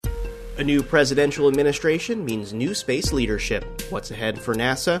A new presidential administration means new space leadership. What's ahead for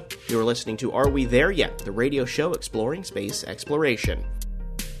NASA? You're listening to Are We There Yet?, the radio show exploring space exploration.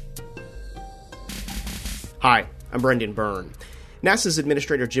 Hi, I'm Brendan Byrne. NASA's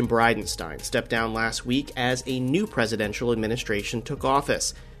Administrator Jim Bridenstine stepped down last week as a new presidential administration took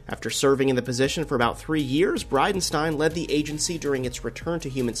office. After serving in the position for about 3 years, Bridenstine led the agency during its return to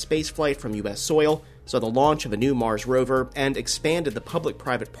human spaceflight from U.S. soil, saw the launch of a new Mars rover, and expanded the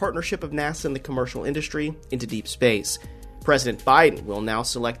public-private partnership of NASA and the commercial industry into deep space. President Biden will now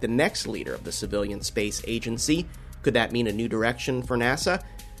select the next leader of the civilian space agency. Could that mean a new direction for NASA?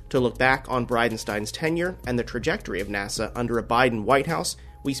 To look back on Bridenstine's tenure and the trajectory of NASA under a Biden White House,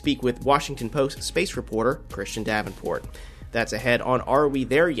 we speak with Washington Post space reporter Christian Davenport. That's ahead on Are We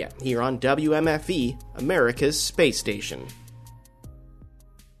There Yet? Here on WMFE, America's space station.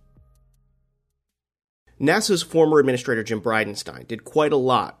 NASA's former administrator Jim Bridenstine did quite a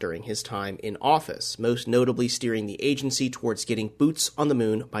lot during his time in office, most notably steering the agency towards getting boots on the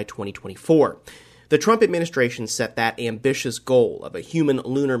moon by 2024. The Trump administration set that ambitious goal of a human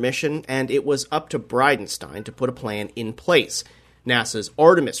lunar mission, and it was up to Bridenstine to put a plan in place. NASA's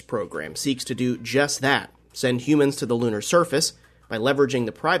Artemis program seeks to do just that, send humans to the lunar surface by leveraging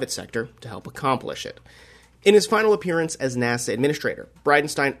the private sector to help accomplish it. In his final appearance as NASA administrator,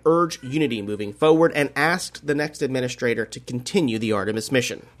 Bridenstine urged unity moving forward and asked the next administrator to continue the Artemis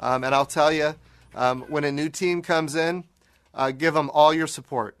mission. And I'll tell you, when a new team comes in, give them all your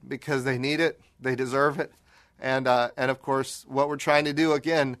support because they need it, they deserve it. And of course, what we're trying to do,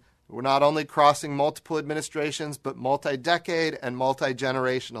 again, we're not only crossing multiple administrations, but multi-decade and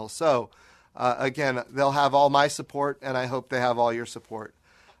multi-generational. So, again, they'll have all my support, and I hope they have all your support.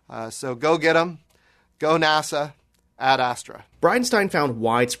 So go get them. Go NASA. Ad Astra. Bridenstine found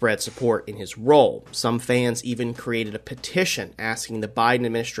widespread support in his role. Some fans even created a petition asking the Biden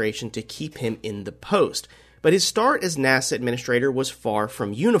administration to keep him in the post. But his start as NASA administrator was far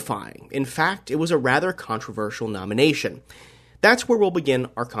from unifying. In fact, it was a rather controversial nomination. That's where we'll begin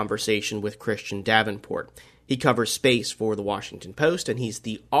our conversation with Christian Davenport. He covers space for The Washington Post, and he's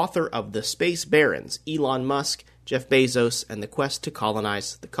the author of The Space Barons, Elon Musk, Jeff Bezos, and the Quest to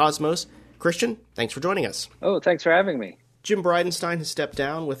Colonize the Cosmos. Christian, thanks for joining us. Oh, thanks for having me. Jim Bridenstine has stepped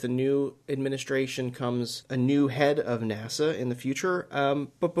down. With a new administration comes a new head of NASA in the future.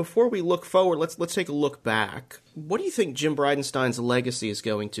 But before we look forward, let's take a look back. What do you think Jim Bridenstine's legacy is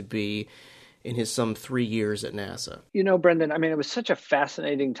going to be in his some 3 years at NASA? You know, Brendan, I mean, it was such a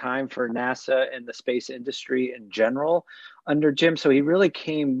fascinating time for NASA and the space industry in general under Jim. So he really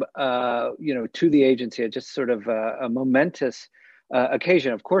came, to the agency at just sort of a momentous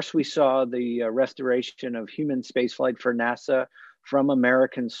occasion. Of course, we saw the restoration of human spaceflight for NASA from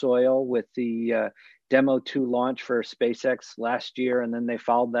American soil with the Demo 2 launch for SpaceX last year, and then they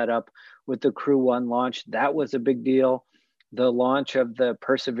followed that up with the Crew 1 launch. That was a big deal. The launch of the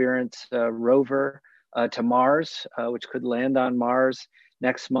Perseverance rover to Mars, which could land on Mars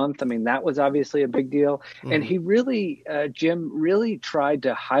next month. I mean, that was obviously a big deal. Mm-hmm. And he really, Jim really tried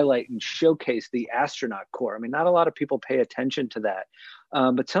to highlight and showcase the astronaut corps. I mean, not a lot of people pay attention to that.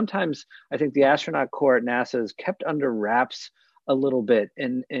 But sometimes I think the astronaut corps at NASA is kept under wraps a little bit.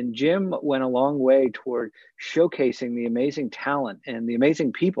 And Jim went a long way toward showcasing the amazing talent and the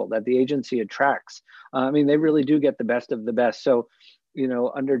amazing people that the agency attracts. I mean, they really do get the best of the best. So,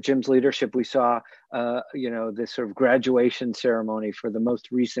 under Jim's leadership, we saw, this sort of graduation ceremony for the most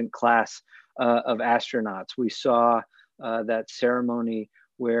recent class of astronauts. We saw that ceremony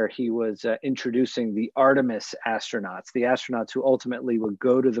where he was introducing the Artemis astronauts, the astronauts who ultimately would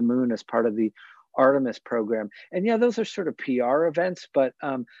go to the moon as part of the Artemis program. And yeah, those are sort of PR events, but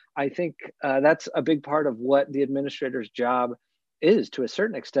I think that's a big part of what the administrator's job is to a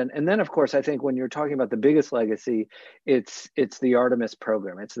certain extent. And then, of course, I think when you're talking about the biggest legacy, it's the Artemis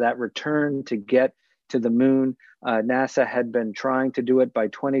program. It's that return to get to the moon. NASA had been trying to do it by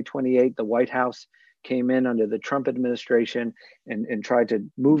 2028. The White House came in under the Trump administration and tried to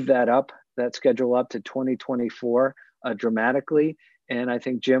move that schedule up to 2024 dramatically. And I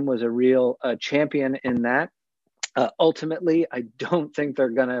think Jim was a real champion in that. Ultimately, I don't think they're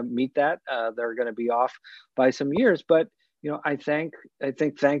going to meet that. They're going to be off by some years, but I think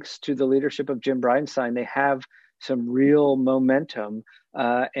thanks to the leadership of Jim Bridenstine, they have some real momentum,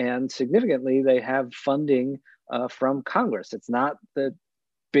 and significantly, they have funding from Congress. It's not the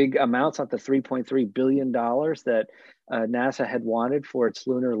big amounts, not the $3.3 billion that NASA had wanted for its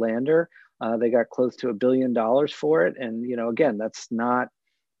lunar lander. They got close to $1 billion for it, and again, that's not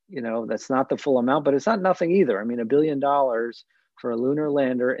the full amount, but it's not nothing either. I mean, $1 billion for a lunar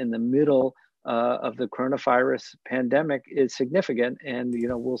lander in the middle of the coronavirus pandemic is significant. And,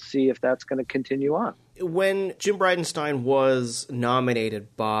 we'll see if that's going to continue on. When Jim Bridenstine was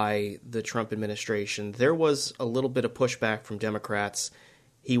nominated by the Trump administration, there was a little bit of pushback from Democrats.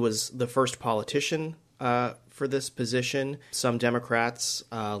 He was the first politician for this position. Some Democrats,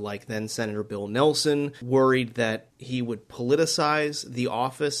 like then Senator Bill Nelson, worried that he would politicize the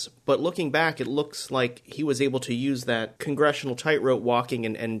office. But looking back, it looks like he was able to use that congressional tightrope walking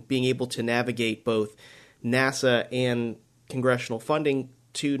and being able to navigate both NASA and congressional funding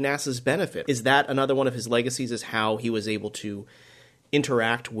to NASA's benefit. Is that another one of his legacies, is how he was able to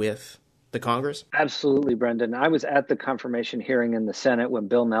interact with the Congress? Absolutely, Brendan. I was at the confirmation hearing in the Senate when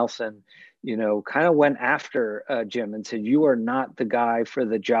Bill Nelson, kind of went after Jim and said, "You are not the guy for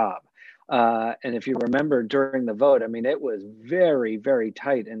the job." And if you remember during the vote, it was very, very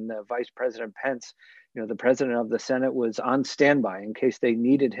tight. And Vice President Pence, the president of the Senate, was on standby in case they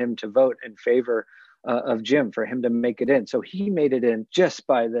needed him to vote in favor of Jim for him to make it in. So he made it in just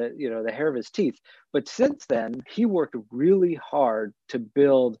by the hair of his teeth. But since then, he worked really hard to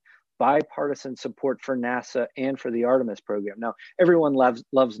build bipartisan support for NASA and for the Artemis program. Now, everyone loves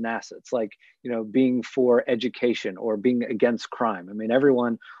NASA. It's like, being for education or being against crime.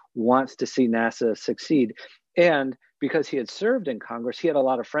 Everyone wants to see NASA succeed. And because he had served in Congress, he had a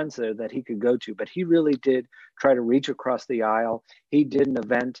lot of friends there that he could go to. But he really did try to reach across the aisle. He did an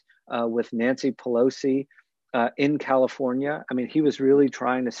event with Nancy Pelosi in California. He was really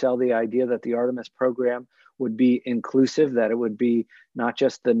trying to sell the idea that the Artemis program would be inclusive, that it would be not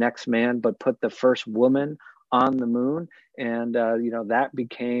just the next man, but put the first woman on the moon. And, that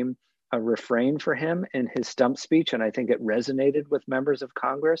became a refrain for him in his stump speech. And I think it resonated with members of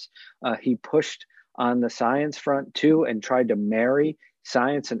Congress. He pushed on the science front too, and tried to marry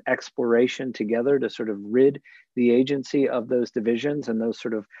science and exploration together to sort of rid the agency of those divisions and those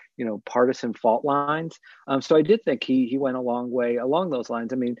sort of, partisan fault lines. So I did think he went a long way along those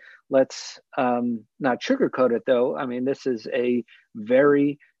lines. Let's not sugarcoat it though. This is a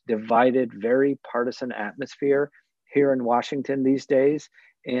very divided, very partisan atmosphere here in Washington these days.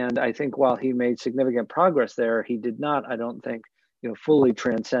 And I think while he made significant progress there, he did not, I don't think, fully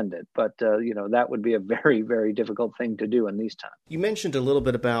transcend it. But, that would be a very, very difficult thing to do in these times. You mentioned a little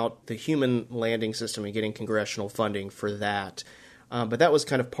bit about the human landing system and getting congressional funding for that. But that was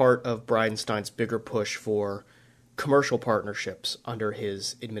kind of part of Bridenstine's bigger push for commercial partnerships under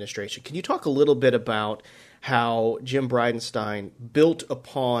his administration. Can you talk a little bit about how Jim Bridenstine built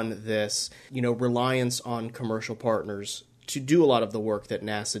upon this, reliance on commercial partners to do a lot of the work that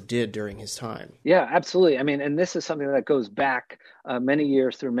NASA did during his time? Yeah, absolutely. And this is something that goes back many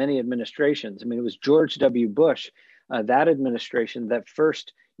years through many administrations. It was George W. Bush, that administration, that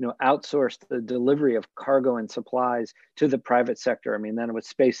first, outsourced the delivery of cargo and supplies to the private sector. Then it was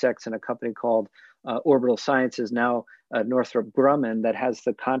SpaceX and a company called Orbital Sciences, now Northrop Grumman, that has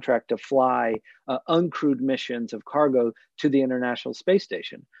the contract to fly uncrewed missions of cargo to the International Space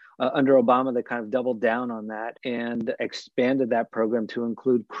Station. Under Obama, they kind of doubled down on that and expanded that program to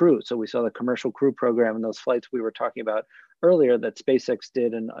include crew. So we saw the commercial crew program and those flights we were talking about earlier that SpaceX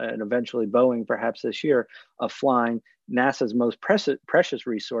did and eventually Boeing perhaps this year, of flying NASA's most precious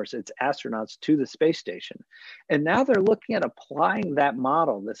resource, its astronauts, to the space station. And now they're looking at applying that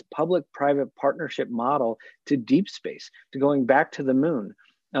model, this public-private partnership model, to deep space, to going back to the moon,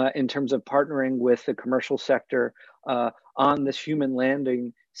 in terms of partnering with the commercial sector on this human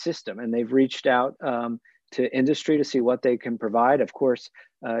landing system. And they've reached out to industry to see what they can provide. Of course,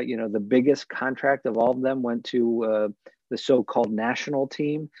 the biggest contract of all of them went to the so-called national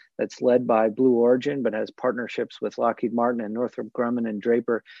team that's led by Blue Origin, but has partnerships with Lockheed Martin and Northrop Grumman and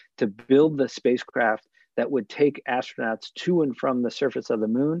Draper to build the spacecraft that would take astronauts to and from the surface of the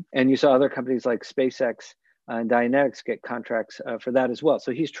moon. And you saw other companies like SpaceX and Dynetics get contracts for that as well.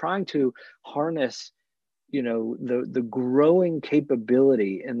 So he's trying to harness the growing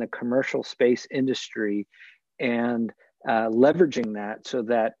capability in the commercial space industry and leveraging that so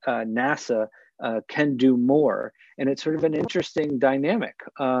that NASA can do more. And it's sort of an interesting dynamic.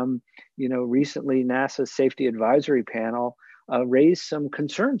 Recently NASA's Safety Advisory Panel raised some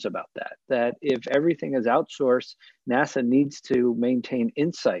concerns about that if everything is outsourced, NASA needs to maintain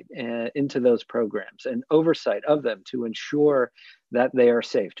insight into those programs and oversight of them to ensure that they are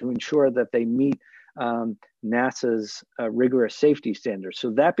safe, to ensure that they meet NASA's rigorous safety standards.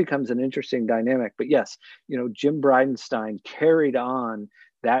 So that becomes an interesting dynamic. But yes, Jim Bridenstine carried on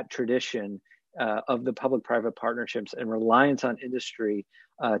that tradition of the public-private partnerships and reliance on industry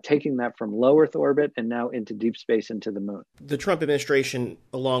taking that from low Earth orbit and now into deep space into the moon. The Trump administration,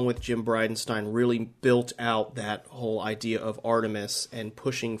 along with Jim Bridenstine, really built out that whole idea of Artemis and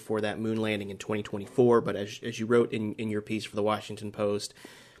pushing for that moon landing in 2024. But as you wrote in your piece for the Washington Post,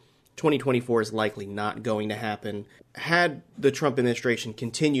 2024 is likely not going to happen. Had the Trump administration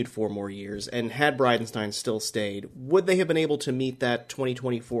continued 4 more years and had Bridenstine still stayed, would they have been able to meet that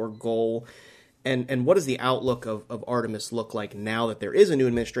 2024 goal? And what does the outlook of Artemis look like now that there is a new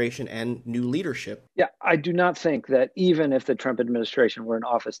administration and new leadership? Yeah, I do not think that even if the Trump administration were in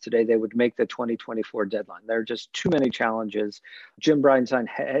office today, they would make the 2024 deadline. There are just too many challenges. Jim Bridenstine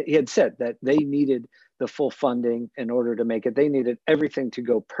he had said that they needed the full funding in order to make it. They needed everything to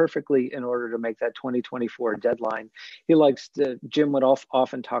go perfectly in order to make that 2024 deadline. Jim would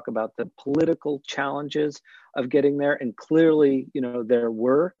often talk about the political challenges of getting there. And clearly, there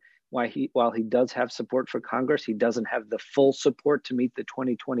were. While he does have support for Congress, he doesn't have the full support to meet the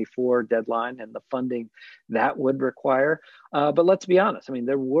 2024 deadline and the funding that would require. But let's be honest. I mean,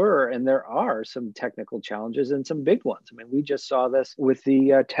 there were and there are some technical challenges and some big ones. I mean, we just saw this with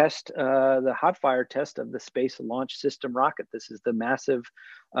the the hot fire test of the Space Launch System rocket. This is the massive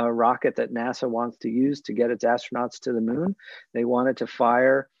rocket that NASA wants to use to get its astronauts to the moon. They wanted to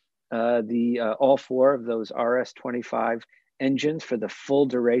fire all 4 of those RS-25 engines for the full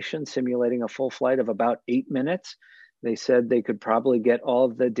duration, simulating a full flight of about 8 minutes. They said they could probably get all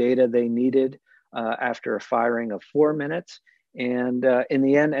of the data they needed after a firing of 4 minutes. And in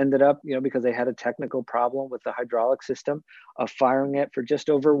the end, ended up, because they had a technical problem with the hydraulic system, firing it for just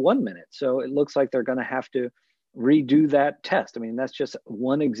over 1 minute. So it looks like they're going to have to redo that test. I mean, that's just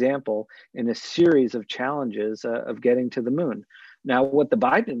one example in a series of challenges of getting to the moon. Now, what the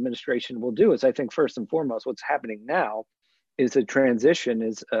Biden administration will do is, I think, first and foremost, what's happening now is the transition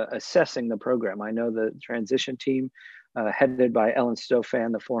is assessing the program. I know the transition team headed by Ellen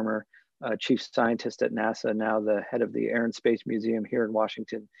Stofan, the former chief scientist at NASA, now the head of the Air and Space Museum here in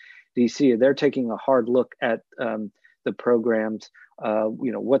Washington, D.C. They're taking a hard look at the programs,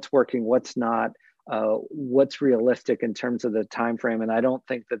 what's working, what's not, what's realistic in terms of the time frame. And I don't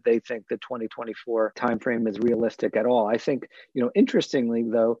think that they think the 2024 time frame is realistic at all. I think, interestingly,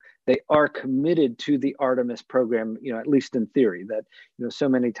 though, they are committed to the Artemis program, at least in theory, that, so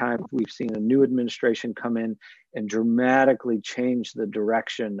many times we've seen a new administration come in and dramatically change the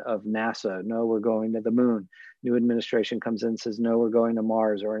direction of NASA. No, we're going to the moon. New administration comes in and says, no, we're going to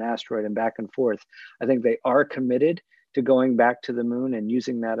Mars or an asteroid, and back and forth. I think they are committed to going back to the moon and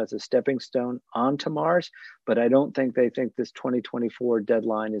using that as a stepping stone onto Mars. But I don't think they think this 2024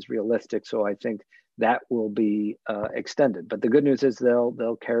 deadline is realistic. So I think that will be extended. But the good news is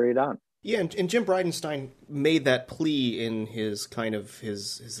they'll carry it on. Yeah, and Jim Bridenstine made that plea in his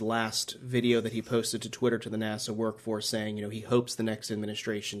his last video that he posted to Twitter to the NASA workforce, saying, he hopes the next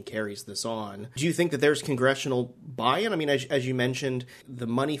administration carries this on. Do you think that there's congressional buy-in? I mean, as you mentioned, the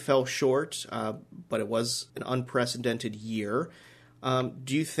money fell short, but it was an unprecedented year.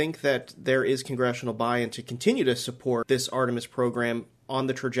 Do you think that there is congressional buy-in to continue to support this Artemis program on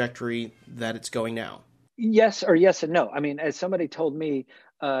the trajectory that it's going now? Yes, or yes and no. I mean, as somebody told me,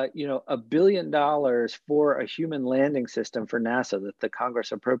 $1 billion for a human landing system for NASA that the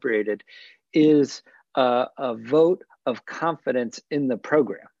Congress appropriated is a vote of confidence in the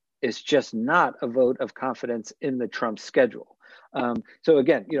program. It's just not a vote of confidence in the Trump schedule. So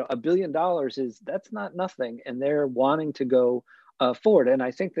again, $1 billion that's not nothing, and they're wanting to go forward. And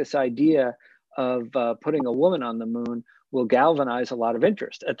I think this idea of putting a woman on the moon will galvanize a lot of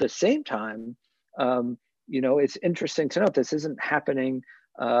interest. At the same time, it's interesting to note this isn't happening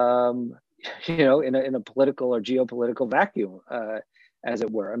in a political or geopolitical vacuum, as it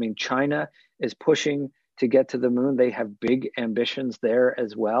were. I mean, China is pushing to get to the moon. They have big ambitions there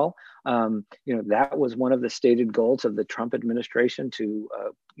as well. That was one of the stated goals of the Trump administration to,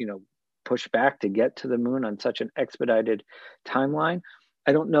 push back to get to the moon on such an expedited timeline.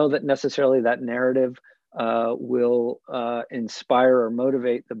 I don't know that necessarily that narrative will inspire or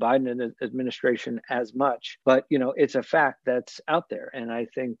motivate the Biden administration as much. But, it's a fact that's out there. And I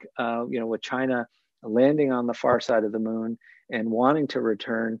think, with China landing on the far side of the moon and wanting to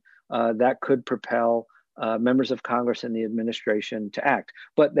return, that could propel members of Congress and the administration to act.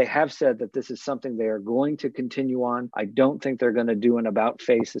 But they have said that this is something they are going to continue on. I don't think they're going to do an about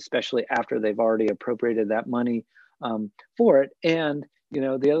face, especially after they've already appropriated that money for it. And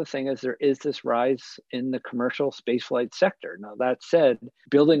the other thing is there is this rise in the commercial spaceflight sector. Now, that said,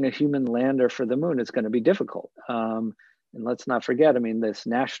 building a human lander for the moon is going to be difficult. And let's not forget, this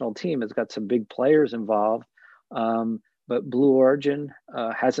national team has got some big players involved. But Blue Origin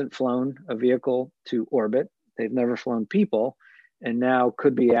hasn't flown a vehicle to orbit. They've never flown people. and now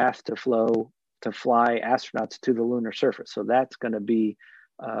could be asked to fly astronauts to the lunar surface. So that's going to be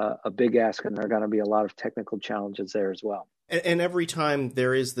a big ask, and there are going to be a lot of technical challenges there as well. And every time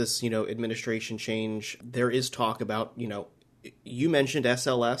there is this, administration change, there is talk about, you mentioned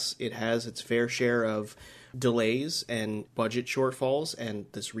SLS. It has its fair share of delays and budget shortfalls and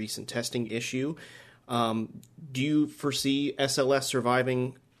this recent testing issue. Do you foresee SLS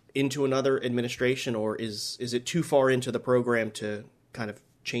surviving into another administration, or is it too far into the program to kind of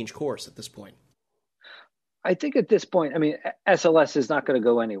change course at this point? I think at this point, SLS is not going to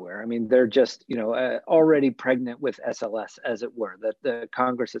go anywhere. They're just, already pregnant with SLS, as it were, that the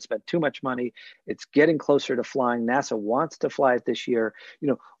Congress has spent too much money. It's getting closer to flying. NASA wants to fly it this year.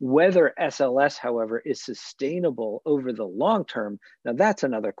 Whether SLS, however, is sustainable over the long term, now that's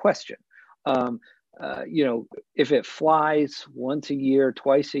another question. If it flies once a year,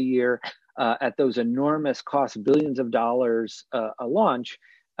 twice a year, at those enormous costs, billions of dollars a launch,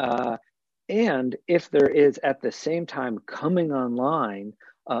 and if there is at the same time coming online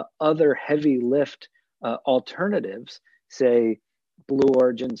other heavy lift alternatives, say Blue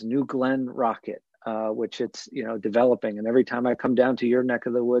Origin's New Glenn rocket, which it's developing, and every time I come down to your neck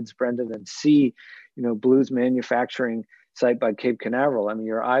of the woods, Brendan, and see Blue's manufacturing site by Cape Canaveral,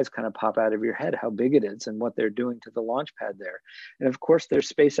 your eyes kind of pop out of your head how big it is and what they're doing to the launch pad there. And of course, there's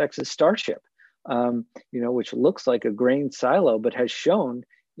SpaceX's Starship, which looks like a grain silo, but has shown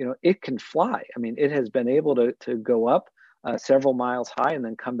it can fly. It has been able to go up several miles high and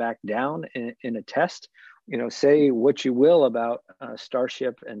then come back down in a test. Say what you will about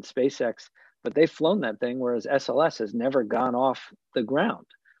Starship and SpaceX, but they've flown that thing, whereas SLS has never gone off the ground.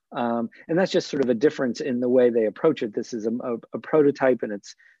 And that's just sort of a difference in the way they approach it. This is a prototype, and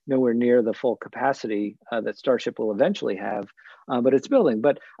it's nowhere near the full capacity that Starship will eventually have, but it's building.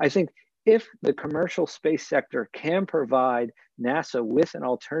 But I think if the commercial space sector can provide NASA with an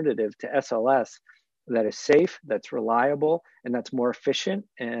alternative to SLS that is safe, that's reliable, and that's more efficient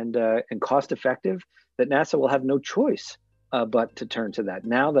and cost effective, that NASA will have no choice but to turn to that.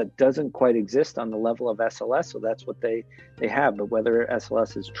 Now that doesn't quite exist on the level of SLS, so that's what they have. But whether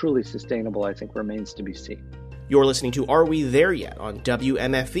SLS is truly sustainable, I think, remains to be seen. You're listening to Are We There Yet? On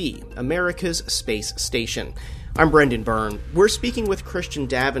WMFE, America's Space Station. I'm Brendan Byrne. We're speaking with Christian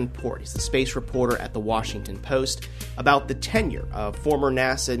Davenport. He's the space reporter at The Washington Post about the tenure of former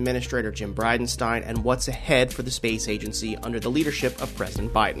NASA Administrator Jim Bridenstine and what's ahead for the space agency under the leadership of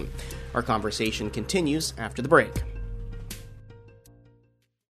President Biden. Our conversation continues after the break.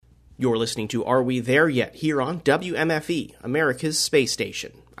 You're listening to Are We There Yet? Here on WMFE, America's Space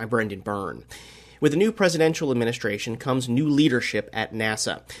Station. I'm Brendan Byrne. With the new presidential administration comes new leadership at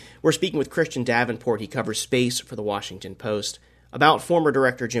NASA. We're speaking with Christian Davenport. He covers space for The Washington Post, about former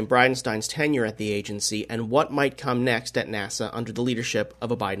Director Jim Bridenstine's tenure at the agency and what might come next at NASA under the leadership of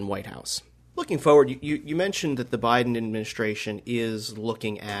a Biden White House. Looking forward, you mentioned that the Biden administration is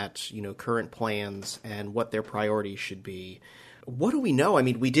looking at, current plans and what their priorities should be. What do we know?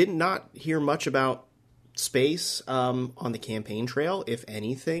 We did not hear much about space on the campaign trail, if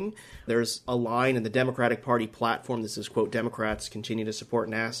anything. There's a line in the Democratic Party platform that says, quote, Democrats continue to support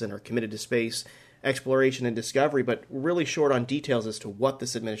NASA and are committed to space exploration and discovery, but really short on details as to what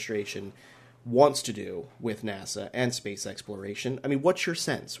this administration wants to do with NASA and space exploration. What's your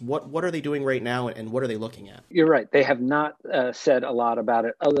sense? What are they doing right now, and what are they looking at? You're right. They have not said a lot about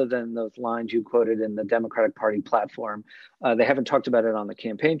it other than those lines you quoted in the Democratic Party platform. They haven't talked about it on the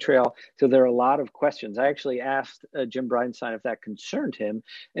campaign trail. So there are a lot of questions. I actually asked Jim Bridenstine if that concerned him,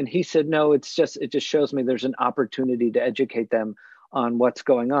 and he said, no, it just shows me there's an opportunity to educate them on what's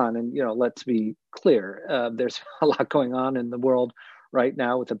going on. And, let's be clear, there's a lot going on in the world right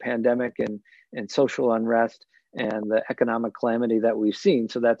now with the pandemic and social unrest and the economic calamity that we've seen.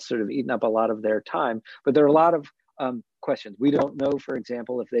 So that's sort of eaten up a lot of their time. But there are a lot of questions. We don't know, for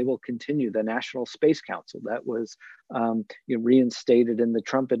example, if they will continue the National Space Council that was reinstated in the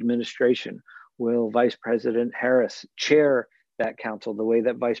Trump administration. Will Vice President Harris chair that council the way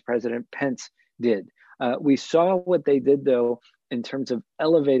that Vice President Pence did? We saw what they did, though, in terms of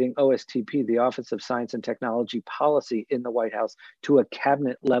elevating OSTP, the Office of Science and Technology Policy in the White House, to a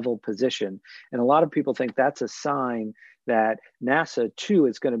cabinet level position. And a lot of people think that's a sign that NASA, too,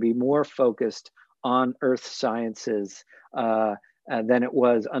 is going to be more focused on Earth sciences than it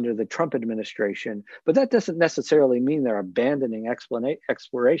was under the Trump administration. But that doesn't necessarily mean they're abandoning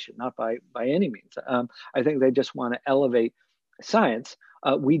exploration, not by any means. I think they just want to elevate science.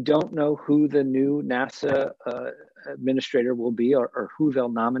 We don't know who the new NASA administrator will be or who they'll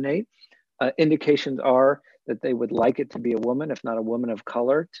nominate. Indications are that they would like it to be a woman, if not a woman of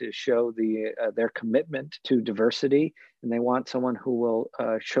color, to show their commitment to diversity. And they want someone who will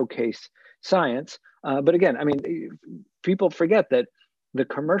showcase science. But again, I mean, people forget that the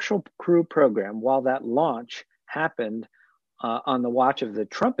Commercial Crew Program, while that launch happened on the watch of the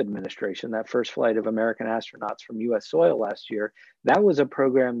Trump administration, that first flight of American astronauts from U.S. soil last year, that was a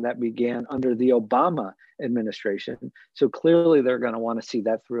program that began under the Obama administration. So clearly they're going to want to see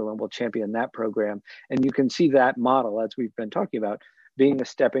that through and will champion that program. And you can see that model, as we've been talking about, being a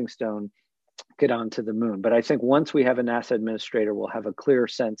stepping stone, get onto the moon. But I think once we have a NASA administrator, we'll have a clearer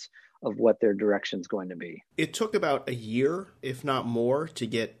sense of what their direction is going to be. It took about a year, if not more, to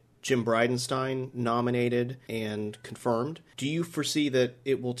get Jim Bridenstine nominated and confirmed. Do you foresee that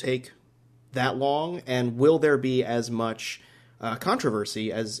it will take that long? And will there be as much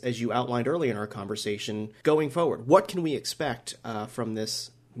controversy as you outlined earlier in our conversation going forward? What can we expect from this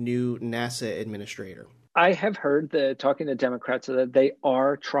new NASA administrator? I have heard talking to Democrats that they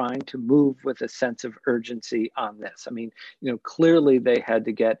are trying to move with a sense of urgency on this. I mean, clearly they had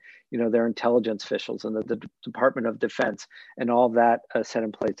to get, their intelligence officials and the Department of Defense and all that set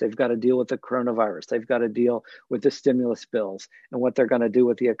in place. They've got to deal with the coronavirus. They've got to deal with the stimulus bills and what they're going to do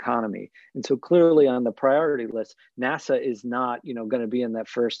with the economy. And so clearly on the priority list, NASA is not, going to be in that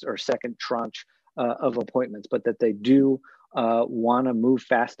first or second tranche of appointments, but that they do want to move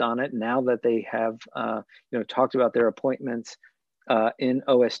fast on it now that they have, talked about their appointments in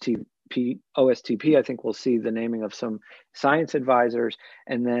OSTP. I think we'll see the naming of some science advisors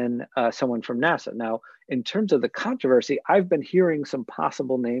and then someone from NASA. Now, in terms of the controversy, I've been hearing some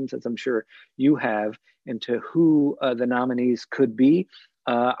possible names, as I'm sure you have, into who the nominees could be.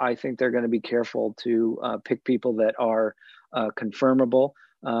 I think they're going to be careful to pick people that are confirmable.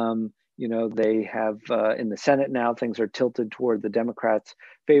 They have in the Senate now, things are tilted toward the Democrats'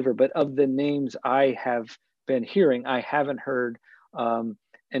 favor. But of the names I have been hearing, I haven't heard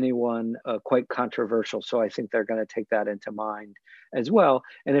anyone quite controversial. So I think they're going to take that into mind as well.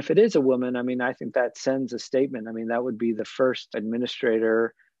 And if it is a woman, I mean, I think that sends a statement. I mean, that would be the first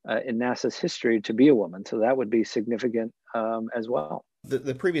administrator in NASA's history to be a woman. So that would be significant as well.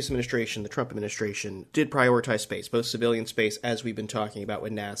 The previous administration, the Trump administration, did prioritize space, both civilian space, as we've been talking about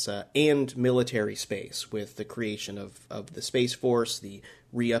with NASA, and military space with the creation of the Space Force, the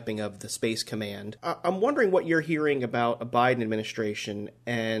re-upping of the Space Command. I'm wondering what you're hearing about a Biden administration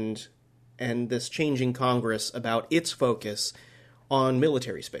and this changing Congress about its focus on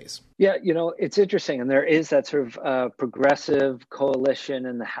military space. Yeah, it's interesting. And there is that sort of progressive coalition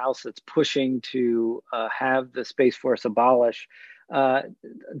in the House that's pushing to have the Space Force abolished.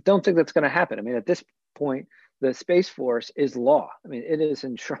 Don't think that's going to happen. I mean, at this point, the Space Force is law. I mean, it is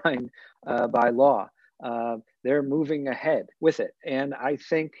enshrined by law. They're moving ahead with it. And I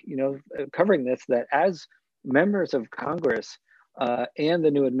think, covering this, that as members of Congress and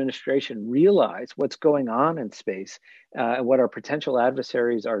the new administration realize what's going on in space and what our potential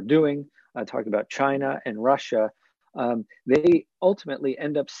adversaries are doing, talking about China and Russia, they ultimately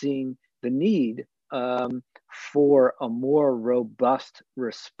end up seeing the need for a more robust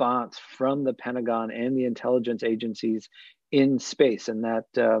response from the Pentagon and the intelligence agencies in space, and that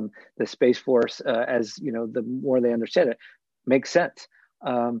the Space Force, as the more they understand it, makes sense.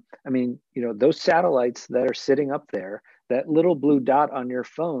 I mean, those satellites that are sitting up there, that little blue dot on your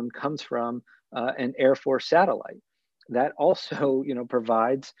phone comes from an Air Force satellite. That also,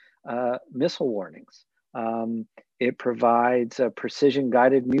 provides missile warnings. It provides precision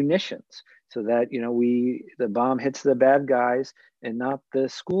guided munitions, so that the bomb hits the bad guys and not the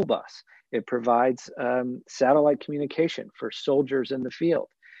school bus. It provides satellite communication for soldiers in the field.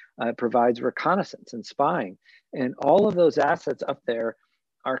 It provides reconnaissance and spying, and all of those assets up there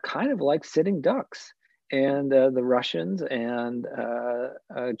are kind of like sitting ducks. And the Russians and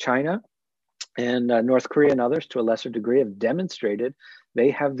China and North Korea and others, to a lesser degree, have demonstrated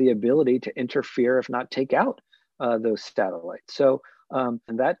they have the ability to interfere, if not take out, those satellites. So and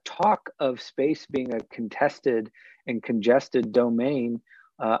that talk of space being a contested and congested domain,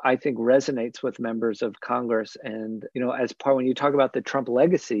 I think resonates with members of Congress. And, when you talk about the Trump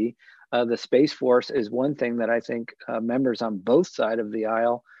legacy, the Space Force is one thing that I think members on both sides of the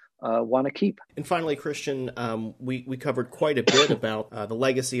aisle want to keep. And finally, Christian, we covered quite a bit about the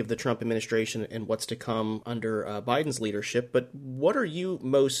legacy of the Trump administration and what's to come under Biden's leadership. But what are you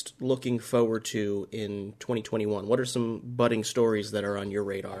most looking forward to in 2021? What are some budding stories that are on your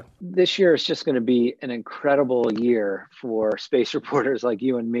radar? This year is just going to be an incredible year for space reporters like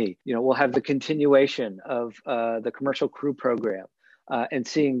you and me. We'll have the continuation of the Commercial Crew Program and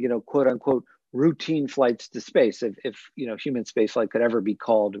seeing, quote unquote, routine flights to space, if human spaceflight could ever be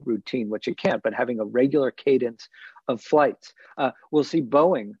called routine, which it can't, but having a regular cadence of flights. We'll see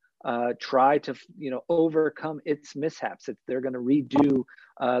Boeing try to overcome its mishaps. They're going to redo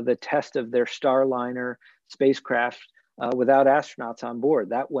the test of their Starliner spacecraft without astronauts on board.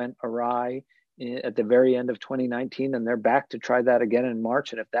 That went awry at the very end of 2019, and they're back to try that again in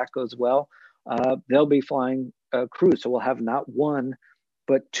March. And if that goes well, they'll be flying Crew. So we'll have not one,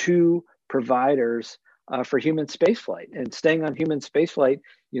 but two providers for human spaceflight. And staying on human spaceflight,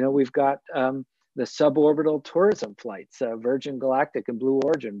 we've got the suborbital tourism flights, Virgin Galactic and Blue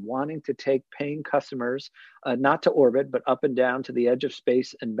Origin, wanting to take paying customers not to orbit, but up and down to the edge of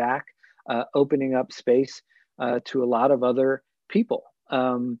space and back, opening up space to a lot of other people.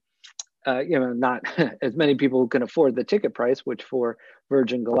 Not as many people who can afford the ticket price, which for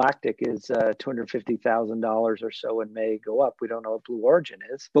Virgin Galactic is $250,000 or so and may go up. We don't know what Blue Origin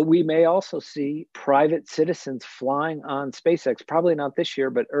is, but we may also see private citizens flying on SpaceX, probably not this year,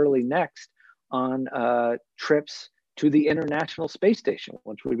 but early next, on trips to the International Space Station,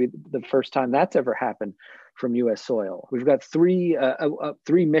 which would be the first time that's ever happened from U.S. soil. We've got three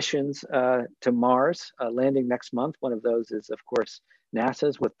missions to Mars landing next month. One of those is, of course,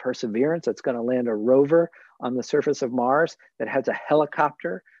 NASA's with Perseverance. That's going to land a rover on the surface of Mars that has a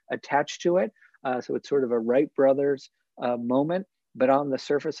helicopter attached to it. So it's sort of a Wright brothers moment, but on the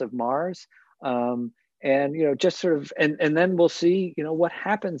surface of Mars. And then we'll see, what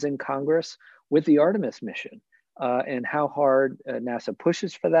happens in Congress with the Artemis mission and how hard NASA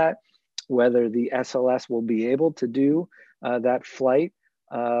pushes for that, whether the SLS will be able to do that flight,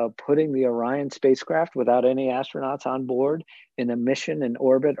 putting the Orion spacecraft without any astronauts on board in a mission in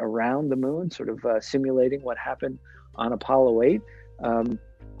orbit around the moon, sort of simulating what happened on Apollo 8.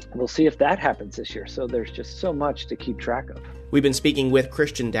 We'll see if that happens this year. So there's just so much to keep track of. We've been speaking with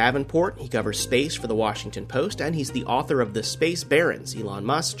Christian Davenport. He covers space for the Washington Post, and he's the author of The Space Barons, Elon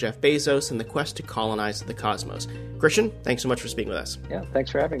Musk, Jeff Bezos, and the quest to colonize the cosmos. Christian, thanks so much for speaking with us. Yeah,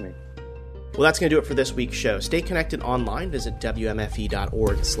 thanks for having me. Well, that's going to do it for this week's show. Stay connected online. Visit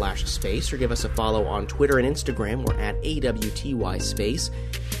WMFE.org/space or give us a follow on Twitter and Instagram. We're at AWTYSpace.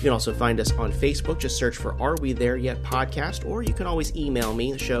 You can also find us on Facebook. Just search for Are We There Yet podcast, or you can always email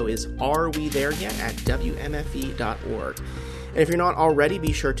me. The show is arewethereyet@WMFE.org. And if you're not already,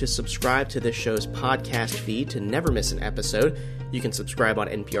 be sure to subscribe to this show's podcast feed to never miss an episode. You can subscribe on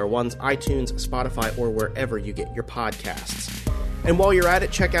NPR One's iTunes, Spotify, or wherever you get your podcasts. And while you're at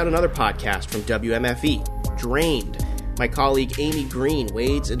it, check out another podcast from WMFE, Drained. My colleague Amy Green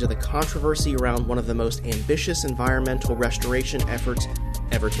wades into the controversy around one of the most ambitious environmental restoration efforts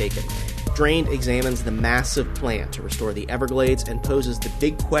ever taken. Drained examines the massive plan to restore the Everglades and poses the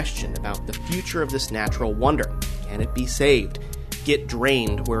big question about the future of this natural wonder. Can it be saved? Get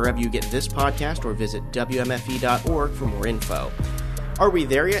Drained wherever you get this podcast or visit WMFE.org for more info. Are We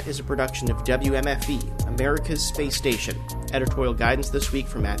There Yet is a production of WMFE, America's Space Station. Editorial guidance this week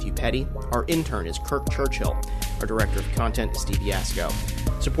from Matthew Petty. Our intern is Kirk Churchill. Our director of content is Steve Yasko.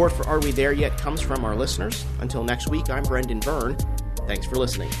 Support for Are We There Yet comes from our listeners. Until next week, I'm Brendan Byrne. Thanks for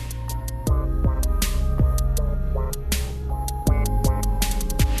listening.